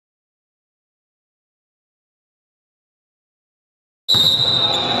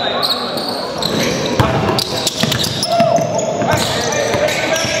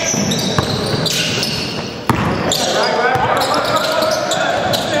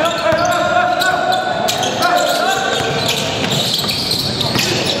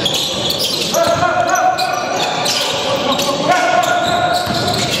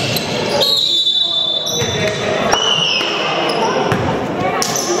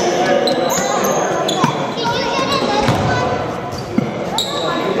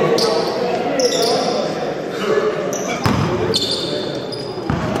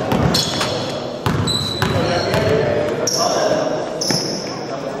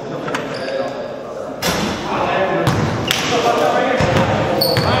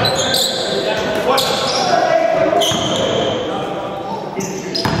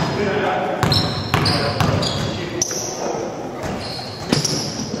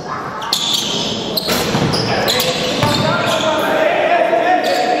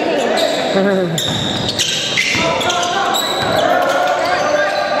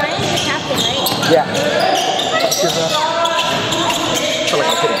Yeah.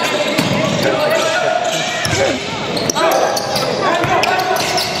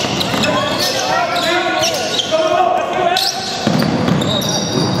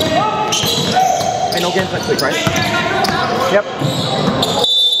 And no games next week, right? Yep.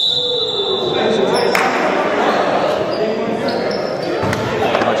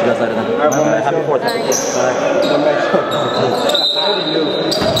 I'll let you guys later then. Happy 4th.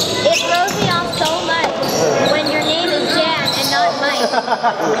 It throws me off so much when your name is Jan and not Mike.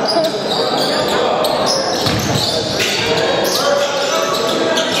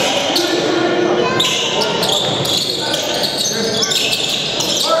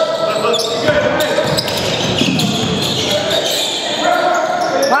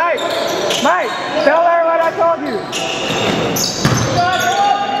 Mike, tell her what I told you.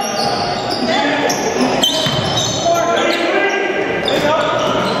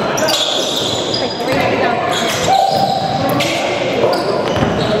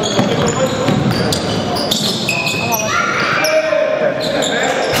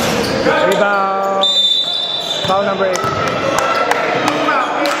 Rebound. Foul number 8.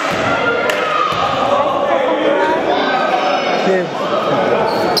 Kid.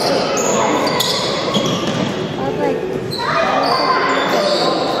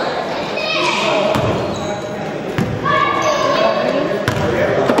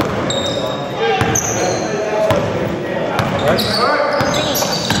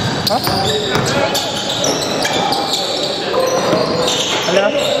 Hello?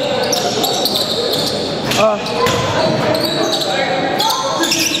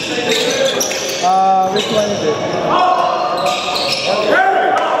 Which one is it?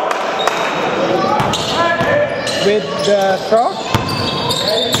 With the straw? I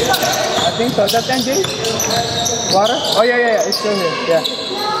think so. That's NG? Water? Oh yeah, it's still here. Yeah.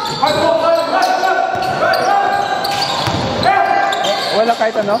 Wala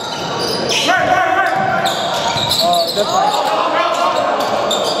kahit ano? Oh, that's fine.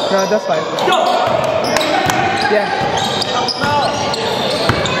 No, that's fine. Yeah.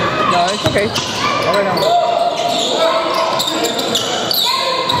 No, it's okay. Okay now.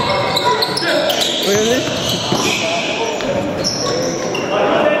 Really?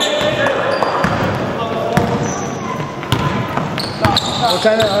 What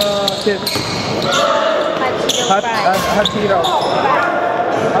kind of chips? Hot Cheetos.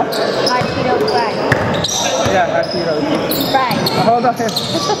 Huh? Hot Cheeto fry. Yeah, hot Cheetos. Fry. Hold on.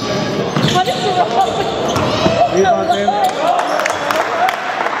 What is wrong? Rebound him.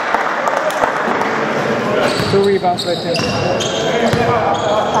 2 rebounds right here.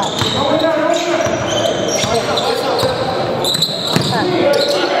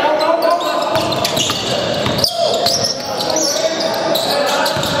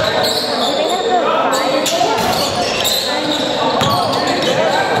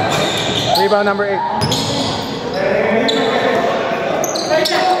 Rebound number 8.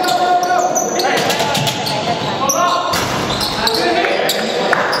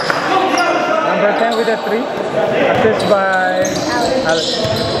 Number 10 with a 3. Assist by Alex.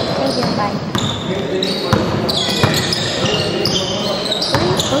 Thank you, bye.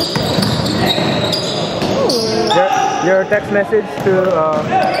 Your text message to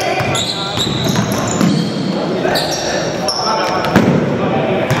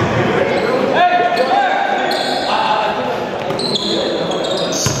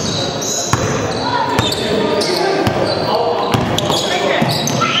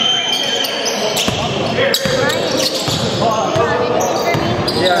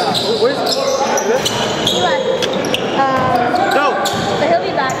You left. Go!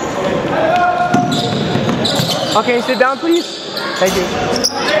 Okay, sit down, please. Thank you.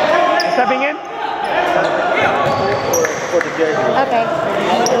 Stepping in. Okay.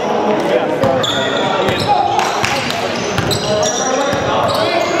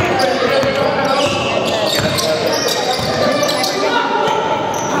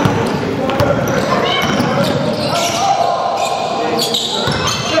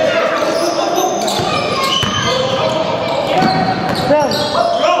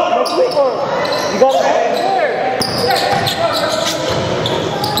 You got it.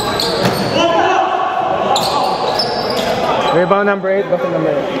 Rebound number 8, bucket number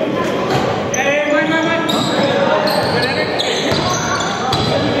 8.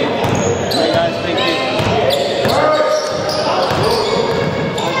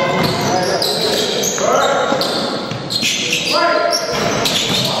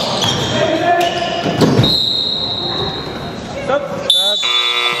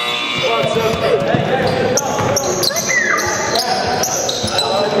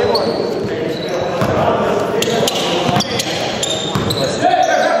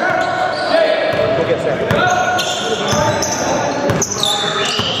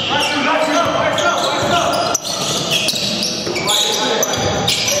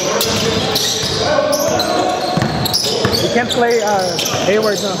 Can't play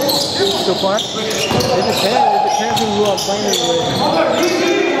Hayward now. So far. It depends who I'm playing with.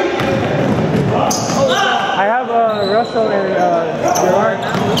 I have Russell and Gerard.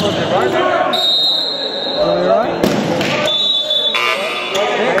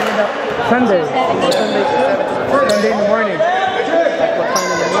 Sunday. Sunday in the morning.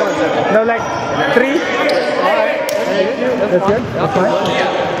 No, like 3? That's good? That's fine?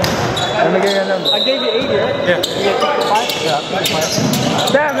 Let me get your number. I gave you 80, right? Yeah. You get 5? Yeah,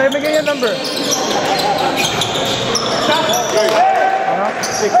 5. Damn, let me get your number.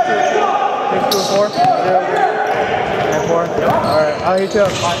 624 04. Alright, I'll hit you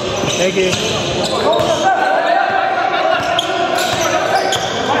up. Thank you.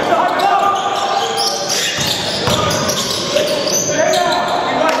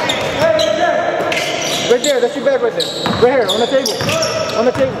 Right there, that's your bag right there. Right here, on the table. On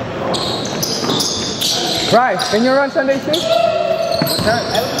the table. Right, can you run Sunday too?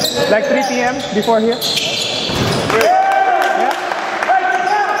 Like 3 p.m. before here? Yeah?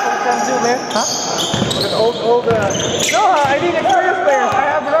 Huh? Old, no, I need experienced players. I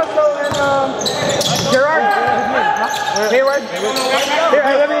have Russell and Gerard. Hayward. Here,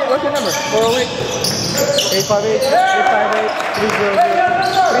 let me, what's your number? 408 858 858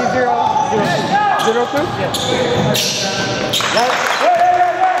 3002. Yeah.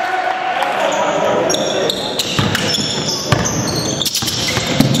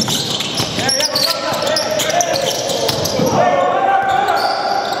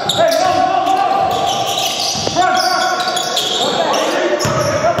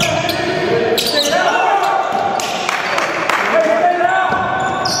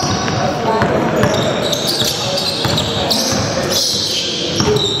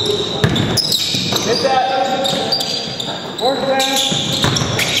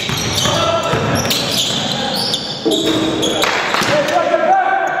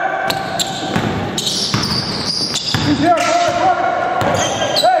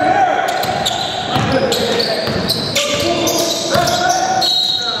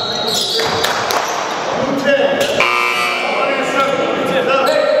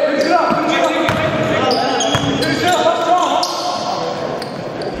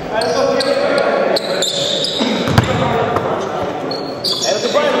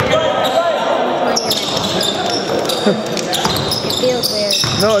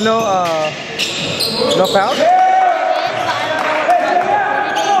 No foul?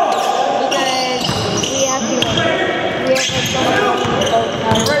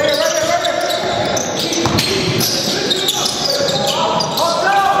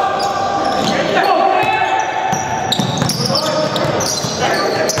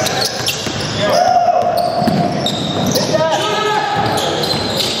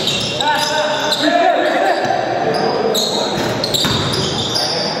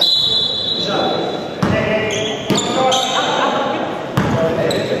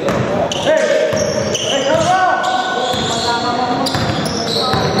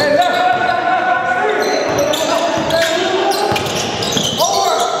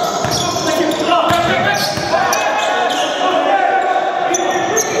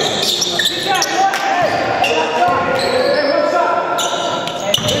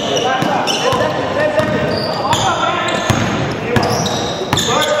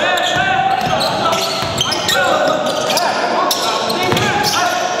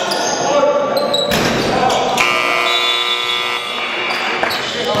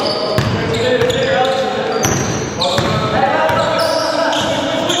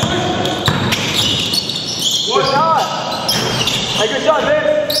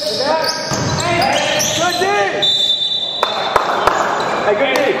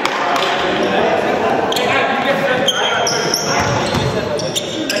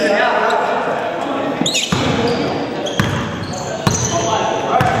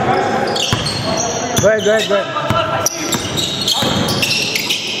 ahead, go ahead, go ahead.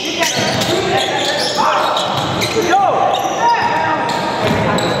 Go!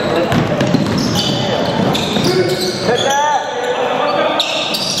 Hit that!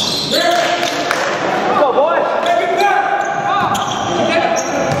 Go, boys!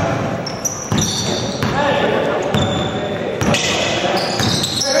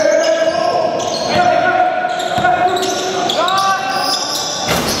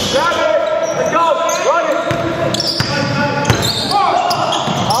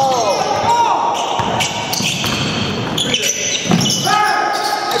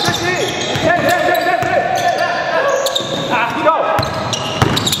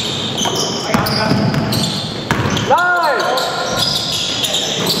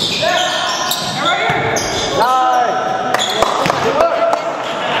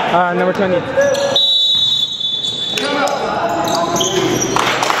 Number 20.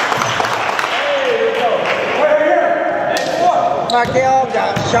 Mark, they all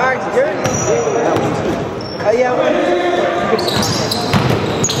got Sharks jerseys. Oh, yeah.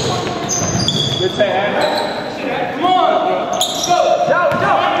 Good say, come on. Go. Go,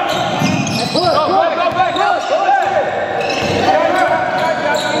 go. Go back. Go ahead.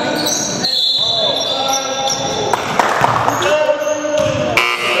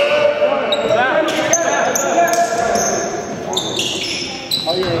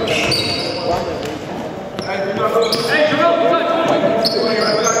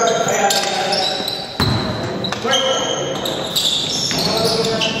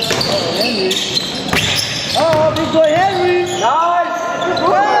 Oh, big boy Henry! Nice! Good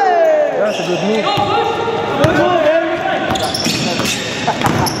play! That's a good move. Good boy Henry!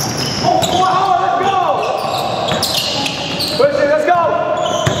 Let's go! Push it, let's go!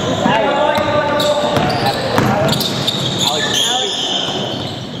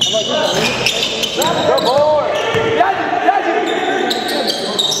 Good boy! Yaji!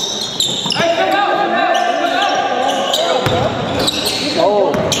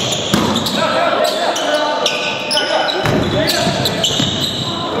 Oh!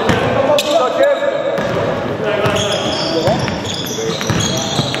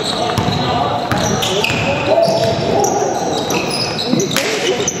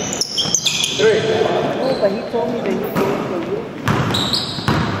 But he told me that he paid for you.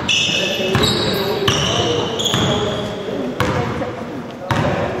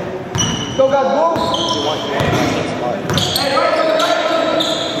 Go, guys, move!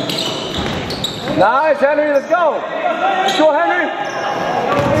 Nice, Henry, let's go! Let's go, Henry!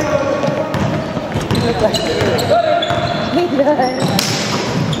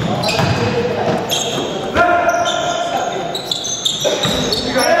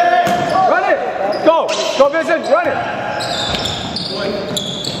 Run it! Go! Go, Vincent! Run it!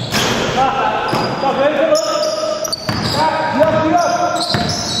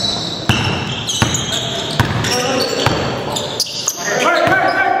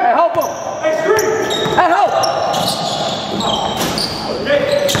 Hey, help him! Hey, help!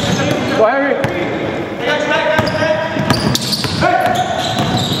 Go, Henry!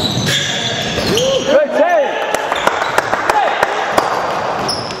 Good save!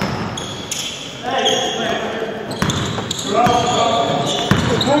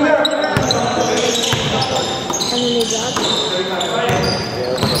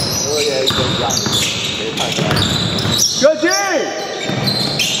 Good D!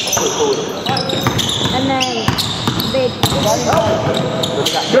 And then they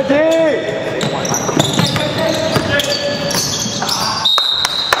good D!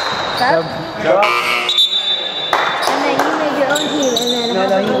 and then you make your own team and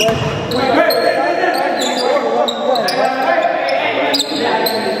then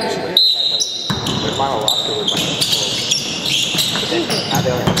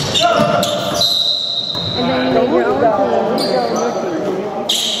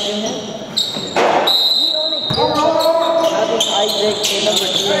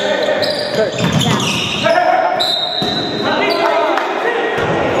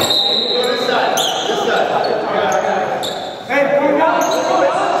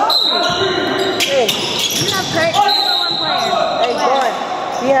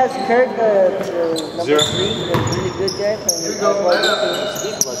He has Kirk, number 3, the really good guy from the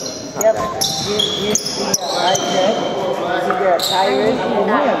Yep. He's high-tech. He's got Tyrus.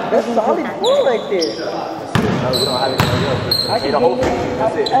 That's solid pool right there. I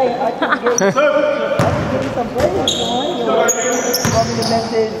can give you some players if you want. You want me to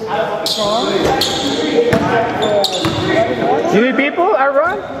message Sean? You need people? I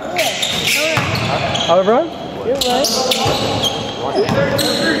run? Yeah. I'll run? You're right.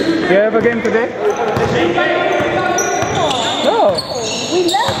 You have a game today? No. We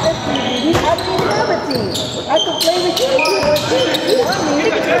left the team. I didn't have a team. I could play with you if you were a team. You want me?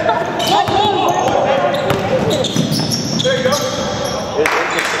 There you go.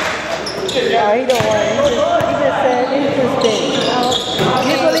 No, he don't want it. He just said interesting.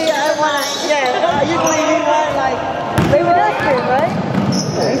 Usually I want to, usually we want like, play with us here, right?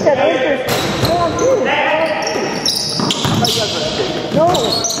 He said interesting. No, I'm good. No.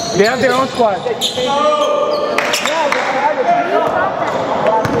 They have their own squad. Yeah, they're private.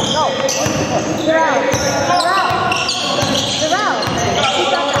 No. They're out.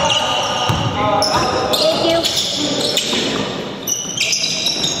 Thank you.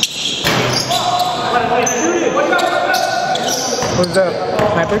 Who's the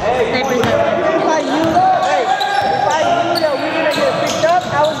sniper? If I knew that we were gonna get picked up,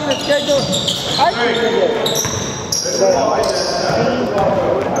 I was gonna schedule our team today.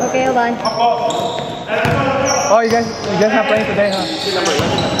 Okay, hold on. Oh, you guys not playing today, huh?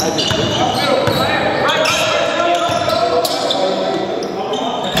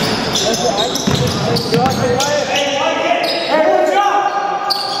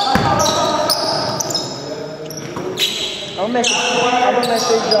 I'm gonna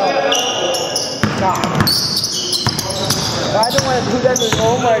message nah. I don't want to do that with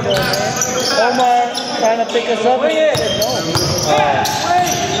Omar though, man. Omar trying to pick us up and he said no.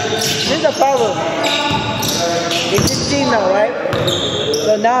 This is the problem. It's his team now, right?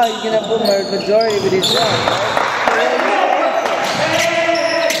 So now he's gonna put majority with his son, right?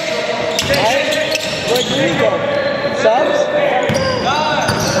 Where do we go? Subs?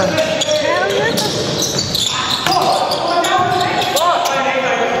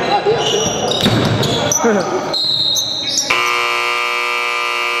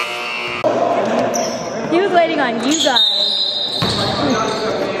 He was waiting on you guys.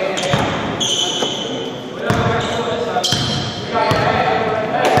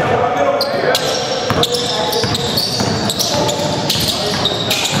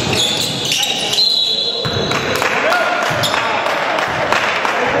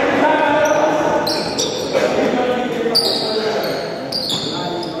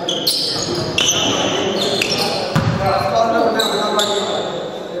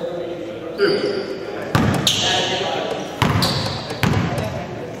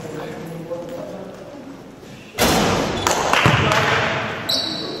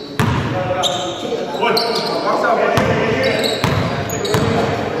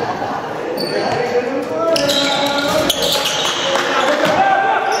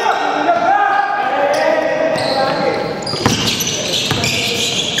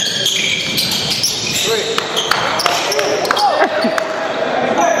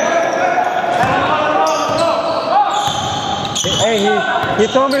 Hey, he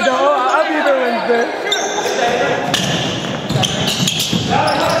told me that, I'll be there Wednesday.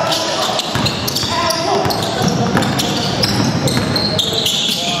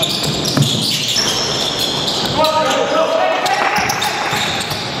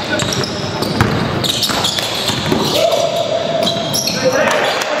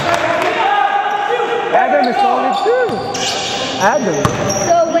 Adam is solid too. Adam.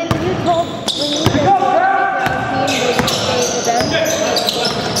 So when you told the team,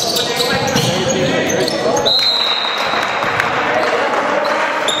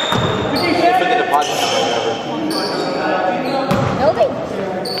 did you say to them? No thanks.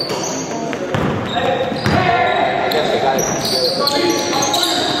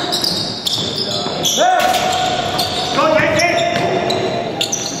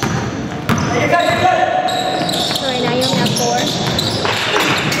 So right now you only have 4.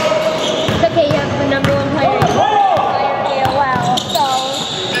 It's okay, you have the number 1 player in AOL, so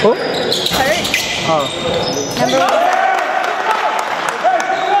Who? hurt. Oh. Number 1.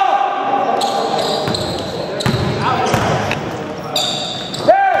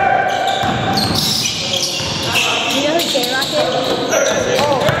 You know who J-Rock is?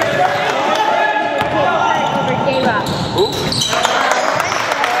 Oh. Over J-Rock. Who?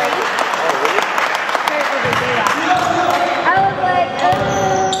 I was like,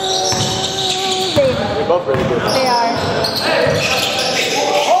 They're both really good. they are.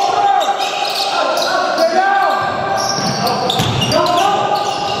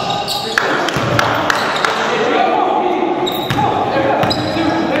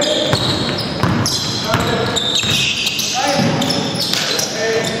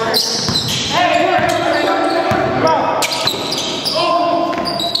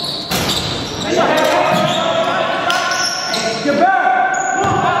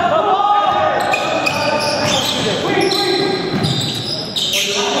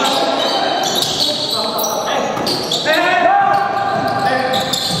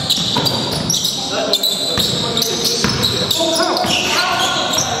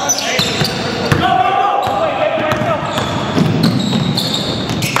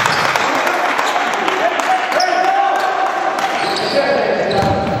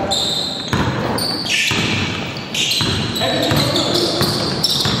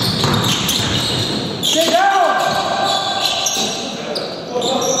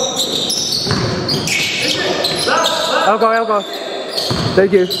 I'll go.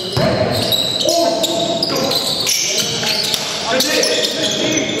 Thank you.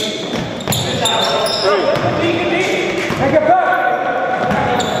 Take it back.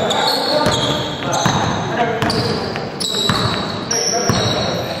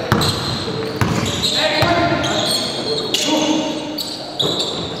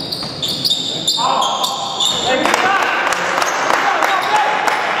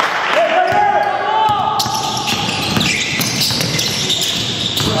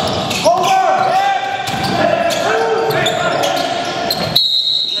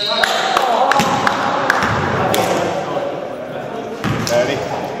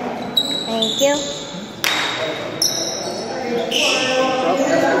 Thank you.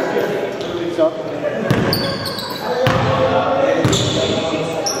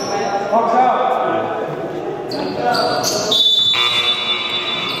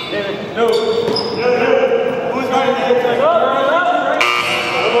 Who's guarding the inside?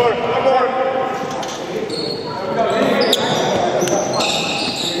 One more.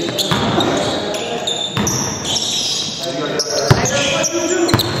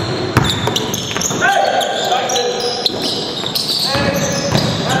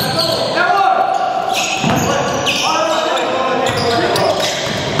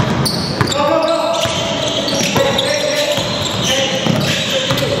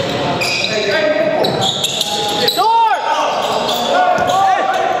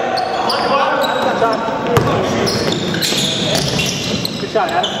 Good shot,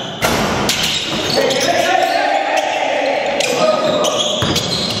 Adam.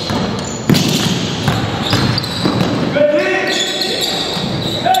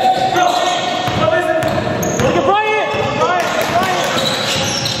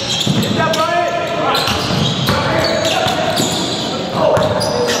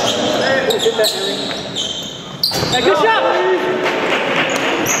 Hey, good shot!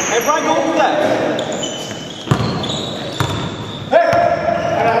 Hey, Brian, go for that. Hey!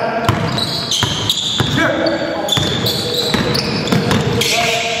 Sure.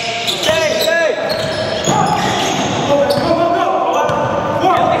 Stay! Go!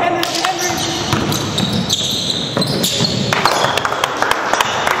 Henry!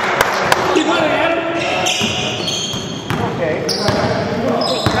 Keep running, Adam. Okay.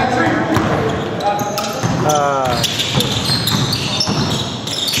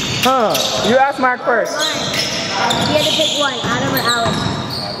 You ask Mark first. Mark, you had to pick one, Adam or Alex.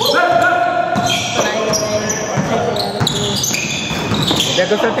 Yeah,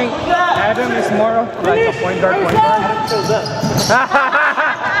 because I think Adam is more of like a point guard.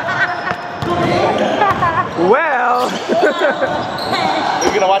 Well.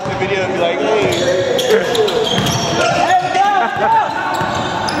 You're gonna watch the video and be like, hey.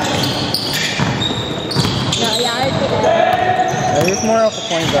 No, yeah, I picked that. He's more of a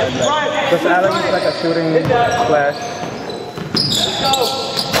point guard, like, because Adam is like a shooting flash. Let's go.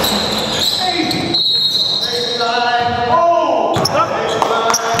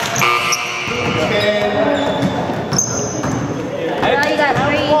 Now you got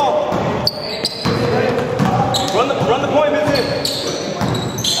three. Run the point, Vincent.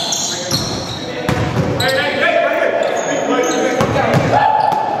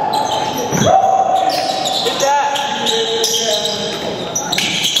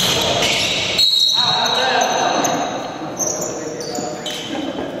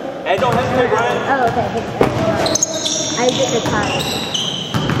 Hey, don't hesitate, Brian. Oh, okay. I did the time.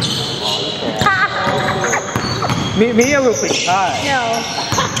 Mia will pick high. No.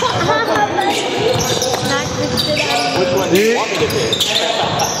 Not just sit down. Which one do you want me to pick?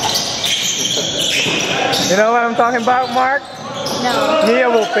 You know what I'm talking about, Mark? No. Mia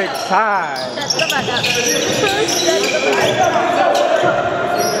will pick high. Shut the fuck up.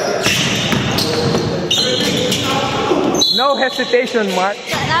 No hesitation, Mark.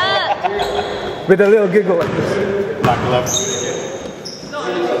 Shut up. With a little giggle like this. Back left.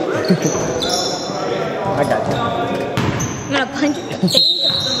 I got you. I'm gonna punch your face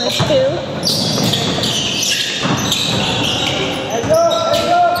on my shoe.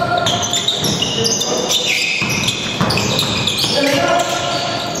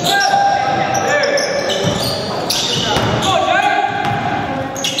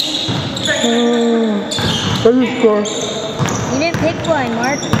 What is score? You didn't pick one,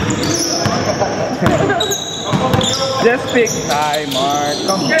 Mark. Just pick high, Mark.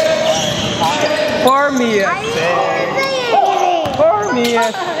 Come on. For Mia's I didn't sake. say anything. For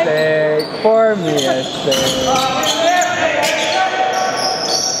Mia's sake. For Mia's sake.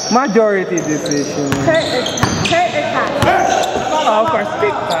 Majority decision. Kurt or tie? Oh, of course,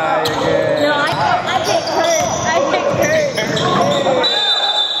 big tie again. No, I pick Kurt. I pick Kurt.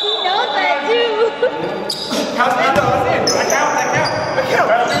 He knows that too. I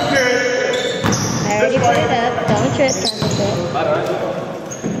already put it up. Don't trip,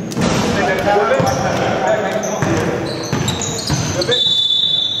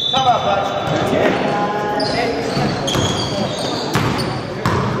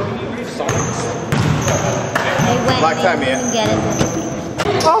 Black time, yeah. Get it.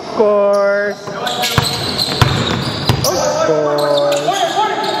 Of course. Of course.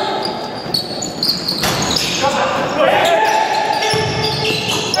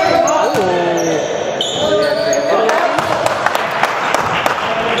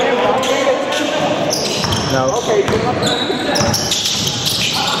 No. Okay.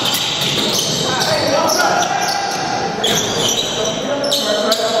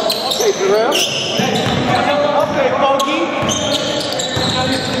 Okay, Terrell. Okay, Foggy.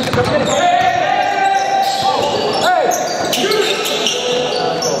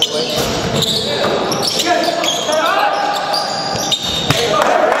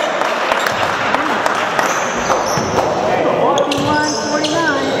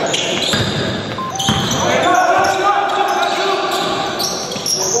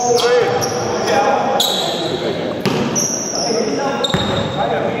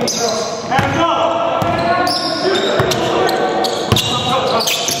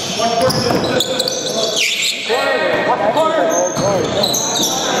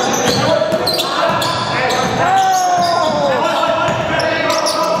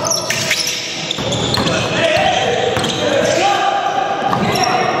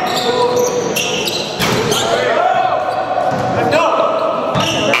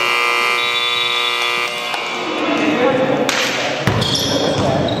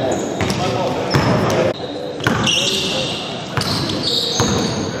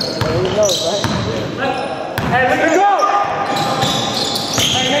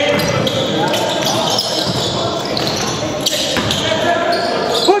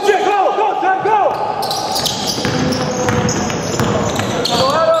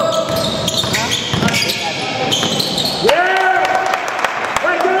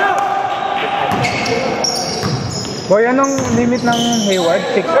 Boy, anong limit ng Hayward?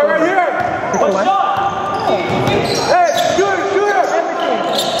 6 to 1? Hey, shoot!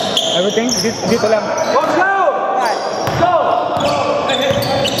 Everything? Dito lang. Let's go! Go!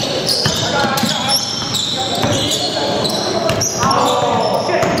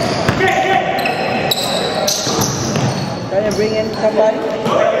 Can you bring in somebody?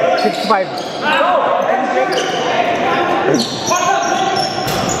 6'5".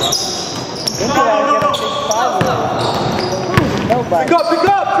 Nobody. Pick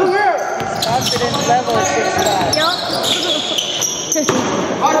up! Two here! Confidence level is 6'5". No.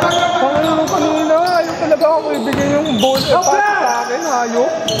 Panginoon mo kanina, ayaw talaga ako ibigay yung ball sa akin,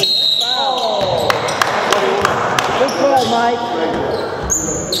 hayop. Good ball, Mike.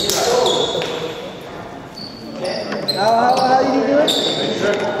 How did you do it?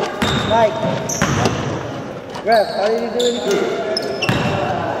 Mike. Ref, how did you do it?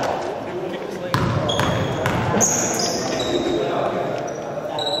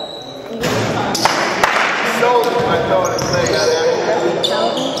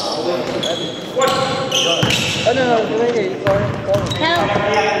 Oh no, right here.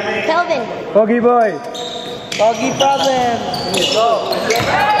 Kelvin. Foggy boy. Foggy problem. Go.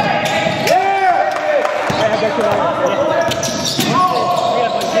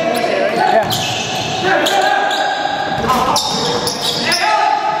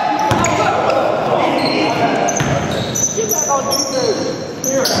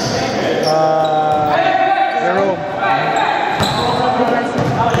 Jerome.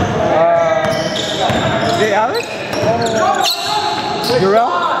 Is it Alex?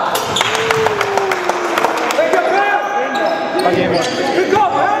 Jerome? Okay, man. Good go,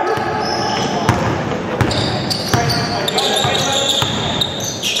 man!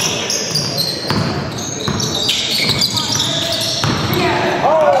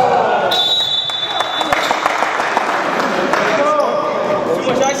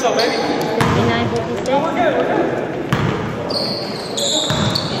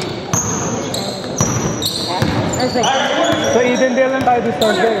 So Edendale lang tayo this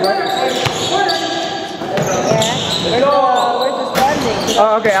Thursday, right? Yeah. Where's the standing?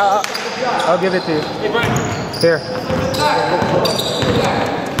 Oh, okay. I'll give it to you. Here.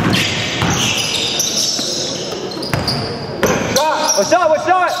 What shot?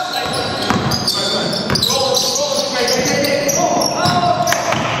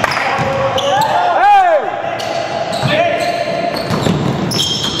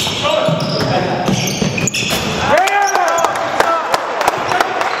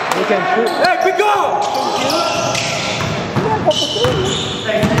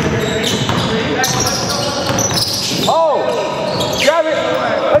 Oh! Grab it!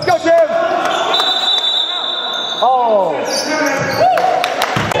 Let's go, Tim! Oh!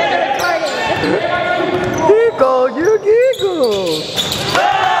 Giggle, you giggle!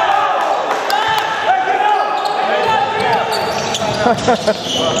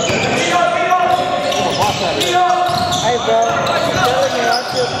 Hey, bro.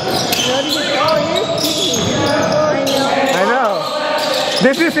 I know.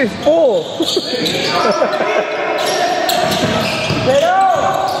 This is his pool. Just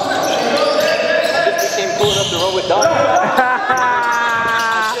became cool enough to roll with Don.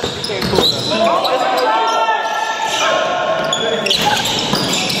 Just became cool enough.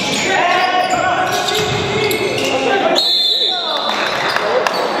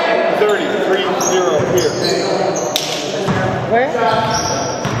 33-0 here. Where?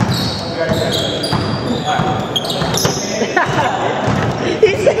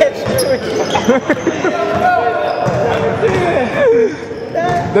 He said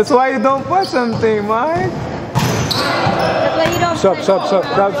That's why you don't put something, man. That's why you don't. Stop. Here,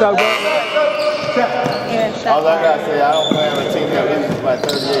 stop. All I gotta say, I don't plan on a team that loses by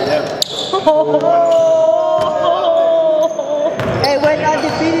 38 ever. Hey, went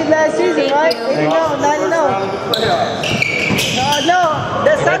undefeated last season, right? 80-0, 90-0. No,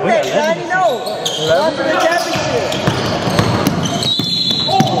 the Sunday, 90-0. Lost to the championship.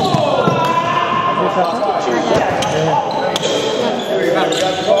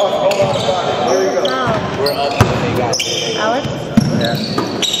 We're up and they got it. Alex?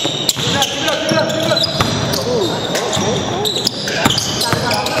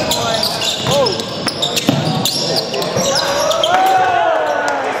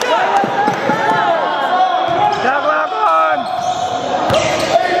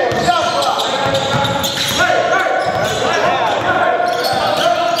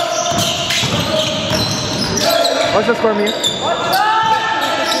 What's the score, Mia? 55.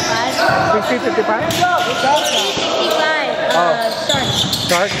 60-55? 55. Start.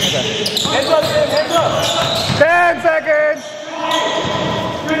 Start? Okay. 10 seconds!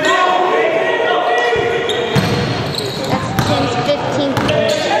 That's 10, 15.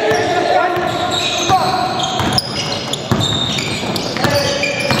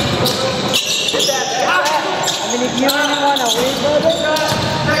 I mean, if you really want to win, brother,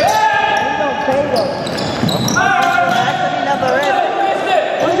 you don't pay them. Actually, number 8.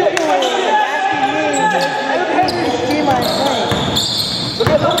 What you doing? Asking me, I don't pay this team I'm playing.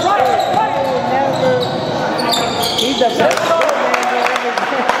 He's the best man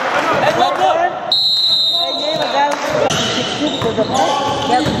Hey, gave a guy 16 for the play.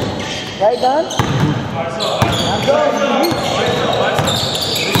 Yep. Right, Don? I'm going to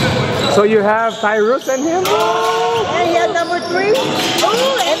So you have Tyrus and him? And he had number 3.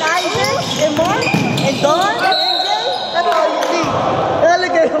 And Isaac, and Mark, and Don, and MJ. That's all you see. Now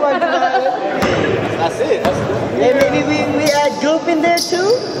look at him. That's it. That's it. And maybe we add Goop in there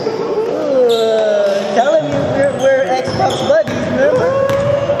too. Tell him we're Xbox buddies, remember?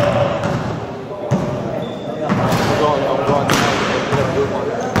 I'm going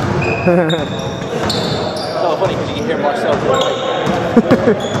tonight. So funny because you can hear Marcel go like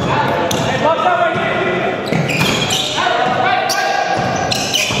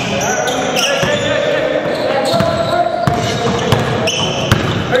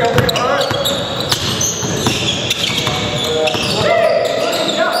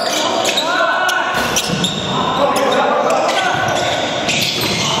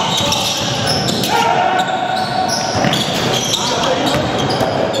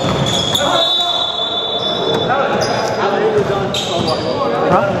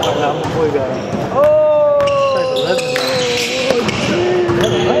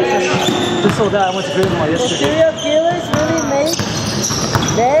Sold out. I went to Green Mall The yesterday. serial killers really make.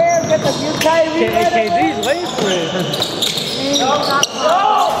 Damn, got the new Kyrie. KD's late for it.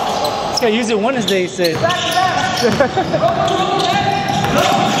 This guy used it Wednesday, he said.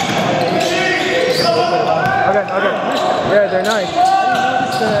 Okay. Yeah, they're nice.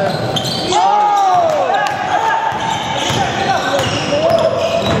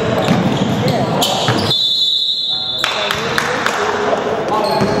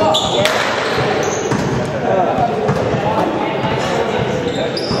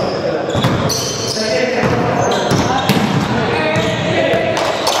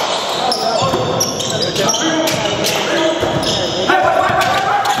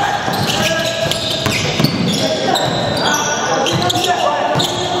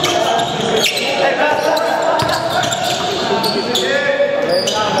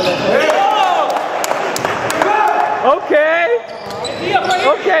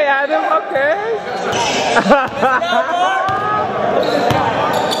 Okay, Adam, okay.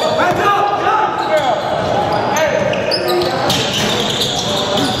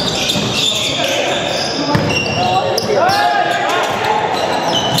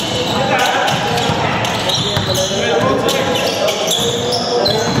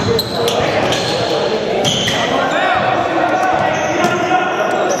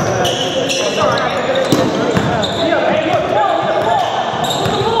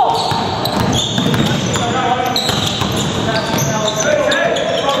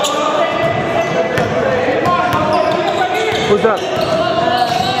 Who's up?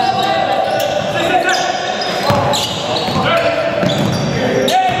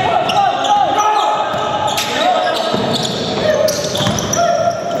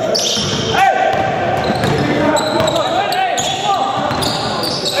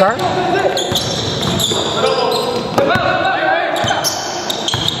 Start?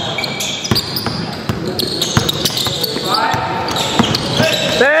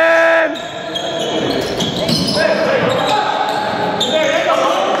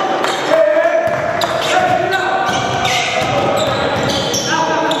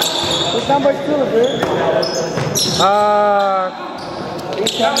 Number 2, dude.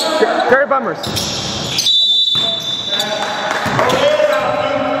 Curry Bombers.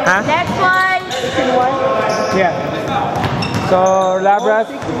 Huh? Next one. 16-1. Yeah. So Labras.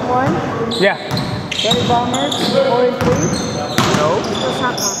 16-1. Yeah. Curry Bombers. 4-3. No.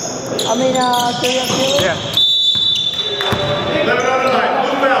 I mean, Korea Killer. Yeah.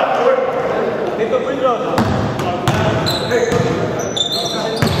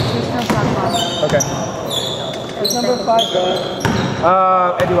 Okay. Who's number 5, guys?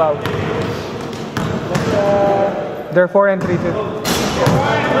 Eddie Wow. They're 4 and 3 too.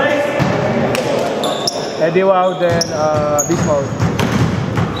 Eddie Wow, then Beast Mode.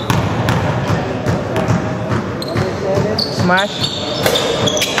 Number 7. Smash.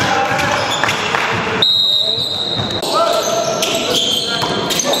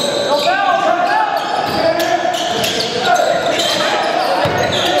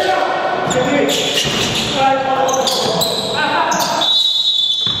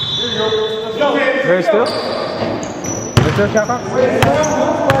 There's still? There's still shot clock?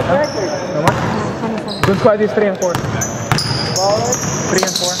 Squad record. No more? Good squad is 3 and 4. Baller. 3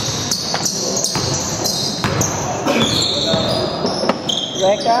 and 4.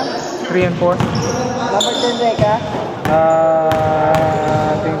 Reka. 3 and 4. Number 10, Reka. I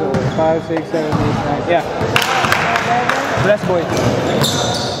think it was 5, 6, 7, 8, 9. Yeah. Bless Boy.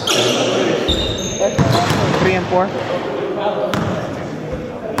 3 and 4.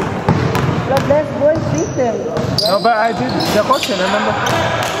 The best boy beat them. No, but I did the question, remember?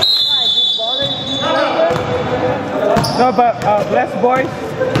 No, but Bless Boys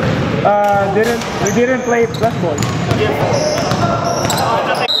we didn't play Bless Boys.